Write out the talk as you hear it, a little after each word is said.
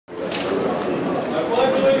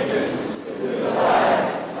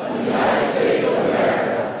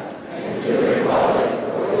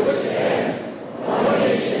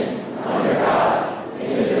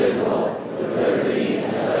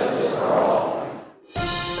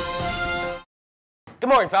Good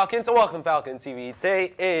morning, Falcons, and welcome to Falcon TV.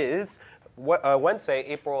 Today is Wednesday,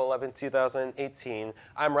 April 11, 2018.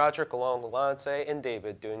 I'm Roderick along with Lance and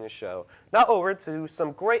David doing the show. Now over to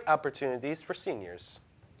some great opportunities for seniors.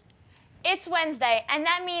 It's Wednesday, and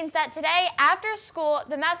that means that today, after school,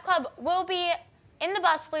 the Math Club will be in the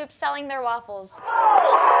bus loop selling their waffles.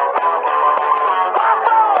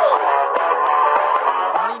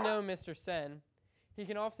 Many know Mr. Sen. He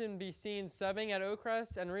can often be seen subbing at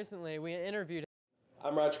Oakcrest, and recently we interviewed him.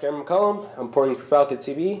 I'm Roger Cameron McCollum. I'm reporting for Falcon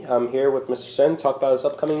TV. I'm here with Mr. Sen to talk about his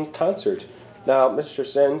upcoming concert. Now, Mr.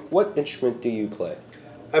 Sen, what instrument do you play?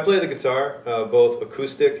 I play the guitar, both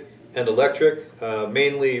acoustic and electric,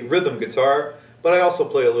 mainly rhythm guitar, but I also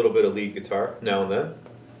play a little bit of lead guitar now and then.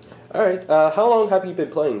 All right. How long have you been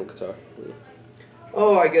playing the guitar?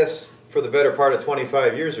 Oh, I guess for the better part of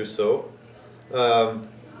 25 years or so.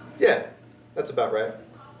 Yeah, that's about right.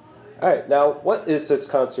 All right. Now, what is this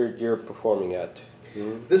concert you're performing at?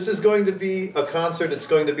 This is going to be a concert. It's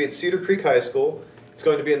going to be at Cedar Creek High School. It's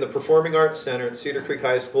going to be in the Performing Arts Center at Cedar Creek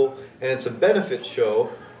High School, and it's a benefit show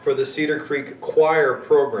for the Cedar Creek Choir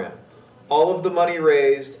program. All of the money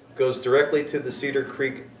raised goes directly to the Cedar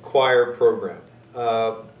Creek Choir program.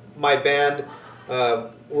 My band,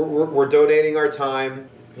 we're donating our time.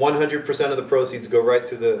 100% of the proceeds go right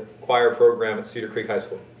to the choir program at Cedar Creek High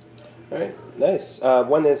School. All right. Nice.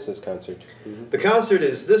 When is this concert? The concert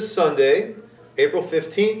is this Sunday, April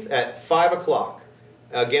 15th at 5 o'clock,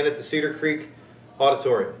 again at the Cedar Creek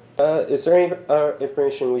Auditorium. Is there any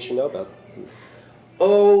information we should know about?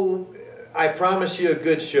 Oh, I promise you a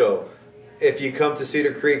good show if you come to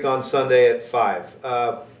Cedar Creek on Sunday at 5.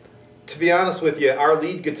 To be honest with you, our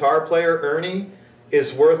lead guitar player, Ernie,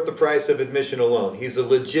 is worth the price of admission alone. He's a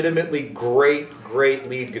legitimately great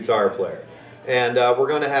lead guitar player. And we're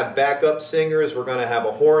going to have backup singers, we're going to have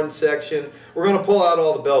a horn section, we're going to pull out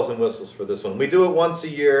all the bells and whistles for this one. We do it once a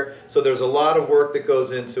year, so there's a lot of work that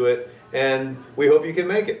goes into it, and we hope you can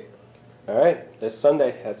make it. All right, this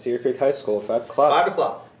Sunday at Cedar Creek High School, 5 o'clock. 5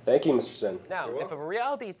 o'clock. Thank you, Mr. Sen. Now, if a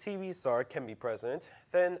reality TV star can be president,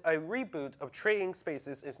 then a reboot of Trading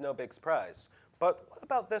Spaces is no big surprise. But what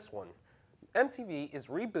about this one? MTV is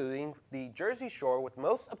rebooting the Jersey Shore with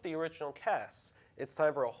most of the original cast. It's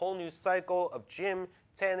time for a whole new cycle of gym,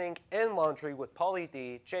 tanning, and laundry with Pauly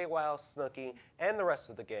D, JWoww, Snooki, and the rest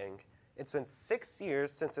of the gang. It's been 6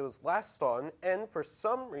 years since it was last on, and for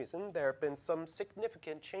some reason there have been some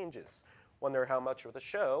significant changes. Wonder how much of the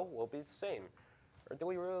show will be the same. Or do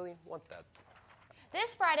we really want that?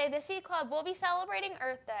 This Friday, the C Club will be celebrating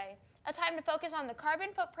Earth Day, a time to focus on the carbon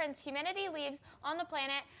footprints humanity leaves on the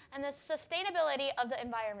planet and the sustainability of the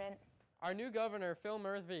environment. Our new governor, Phil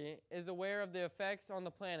Murphy, is aware of the effects on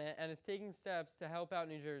the planet and is taking steps to help out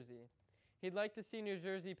New Jersey. He'd like to see New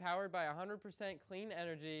Jersey powered by 100% clean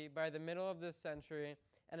energy by the middle of this century,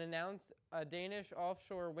 and announced a Danish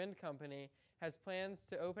offshore wind company has plans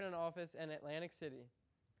to open an office in Atlantic City.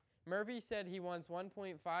 Murphy said he wants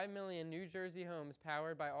 1.5 million New Jersey homes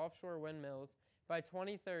powered by offshore windmills by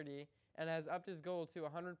 2030 and has upped his goal to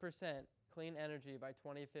 100% clean energy by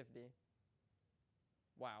 2050.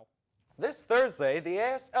 Wow. This Thursday, the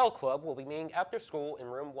ASL Club will be meeting after school in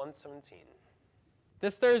room 117.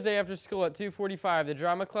 This Thursday after school at 2:45, the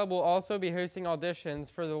Drama Club will also be hosting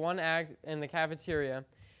auditions for the one act in the cafeteria.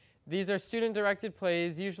 These are student-directed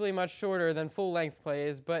plays, usually much shorter than full-length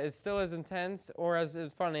plays, but is still as intense or as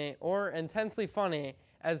funny or intensely funny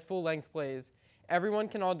as full-length plays. Everyone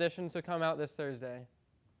can audition, so come out this Thursday.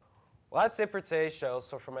 Well, that's it for today's show.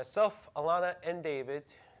 So for myself, Alana, and David,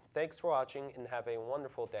 thanks for watching and have a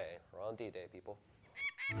wonderful day. We're on D-Day, people.